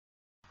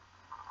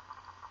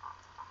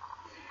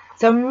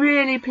So I'm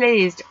really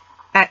pleased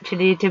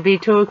actually to be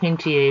talking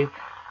to you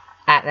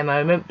at the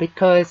moment,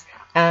 because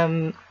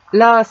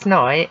last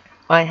night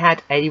I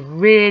had a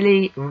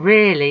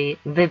really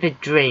vivid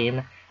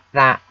dream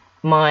that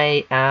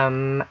my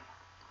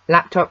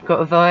laptop got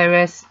a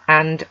virus,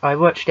 and I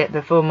watched it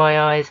before my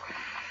eyes,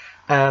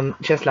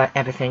 just like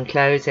everything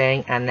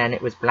closing, and then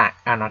it was black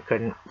and I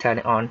couldn't turn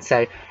it on.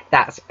 So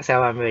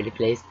I'm really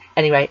pleased.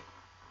 Anyway,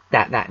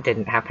 that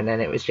didn't happen,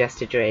 and it was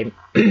just a dream.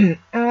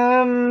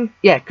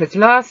 Yeah, because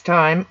last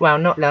time, well,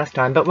 not last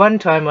time, but one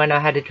time when I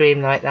had a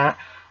dream like that,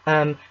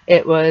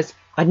 it was,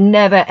 I'd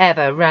never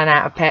ever ran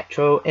out of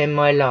petrol in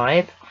my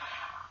life,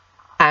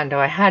 and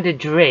I had a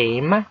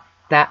dream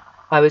that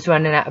I was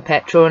running out of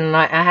petrol, and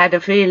like I had a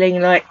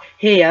feeling like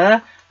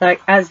here, like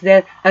as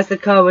the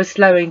car was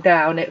slowing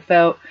down, it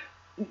felt,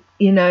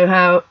 you know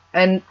how,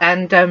 and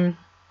then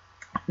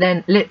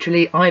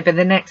literally either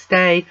the next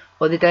day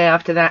or the day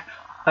after that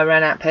I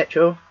ran out of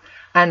petrol,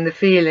 and the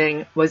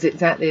feeling was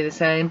exactly the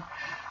same.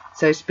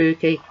 So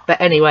spooky.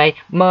 But anyway,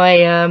 my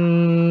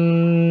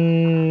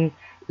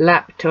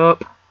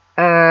laptop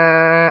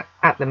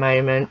at the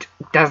moment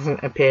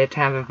doesn't appear to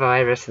have a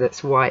virus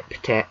that's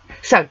wiped it.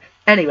 So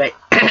anyway,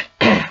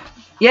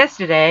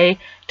 yesterday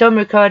Tom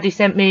Riccardi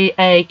sent me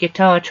a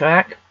guitar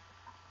track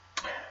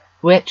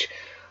which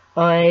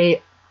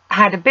I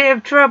had a bit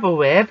of trouble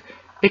with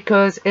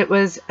because it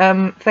was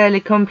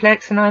fairly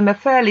complex, and I'm a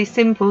fairly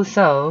simple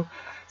soul.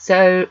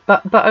 So,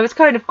 but I was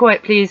kind of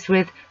quite pleased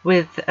with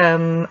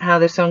how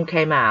the song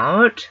came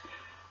out.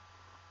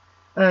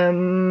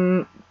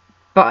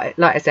 But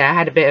like I say, I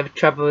had a bit of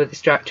trouble with the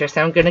structure,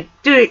 so I'm going to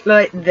do it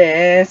like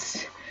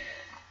this,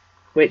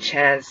 which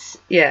has,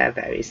 yeah, a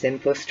very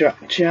simple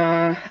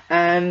structure,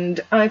 and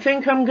I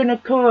think I'm going to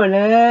call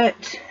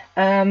it,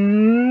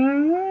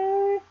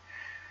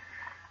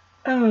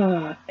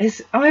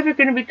 it's either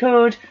going to be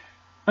called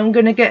I'm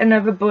going to get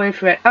another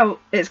boyfriend. Oh,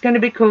 it's going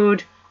to be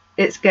called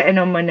It's Getting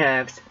on My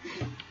Nerves.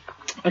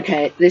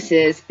 Okay, this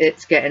is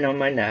It's Getting on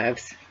My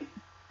Nerves,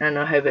 and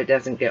I hope it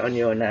doesn't get on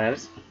your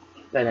nerves,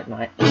 but it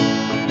might.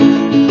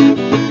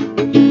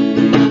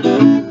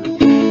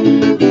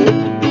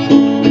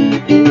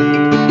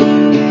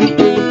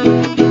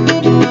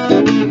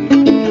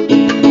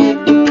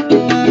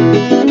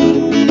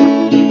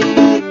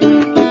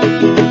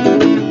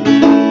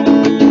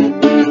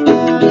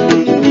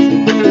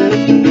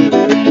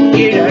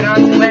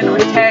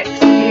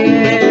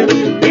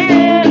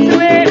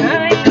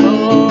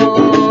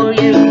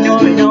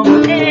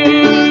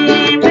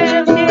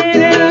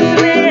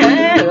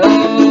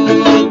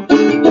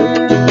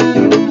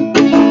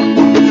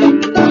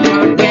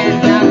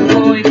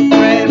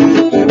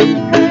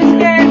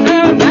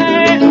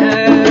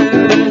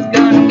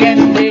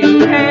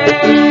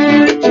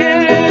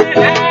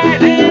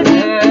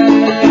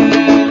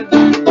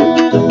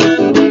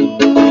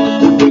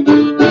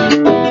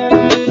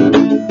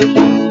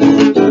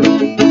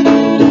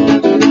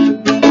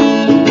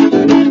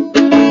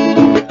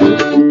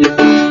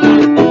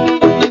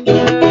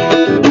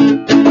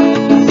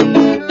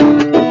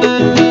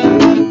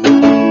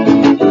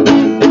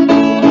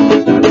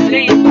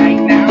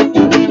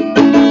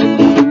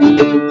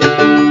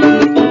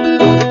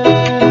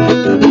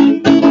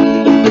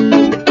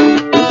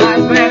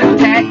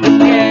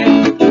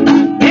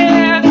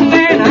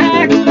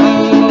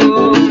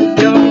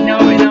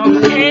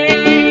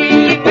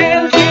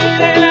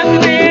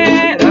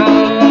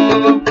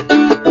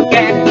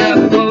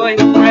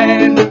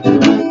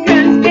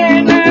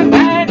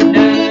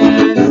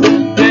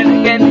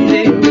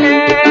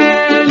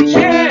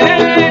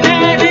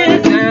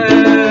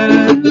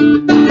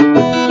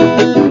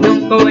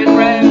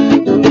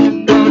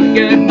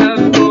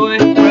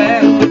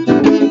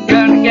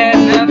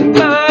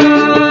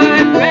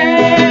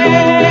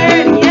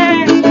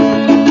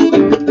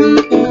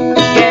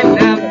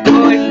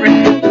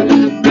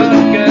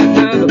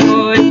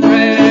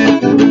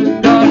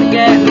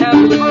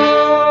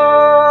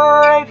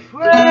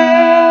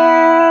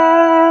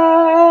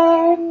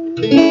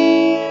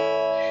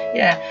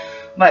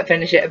 Might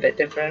finish it a bit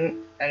different.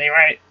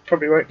 Anyway,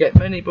 probably won't get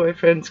many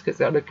boyfriends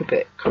because I look a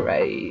bit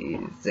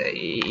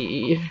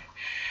crazy.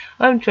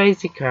 I'm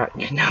Tracy Crack,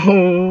 you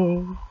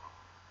know.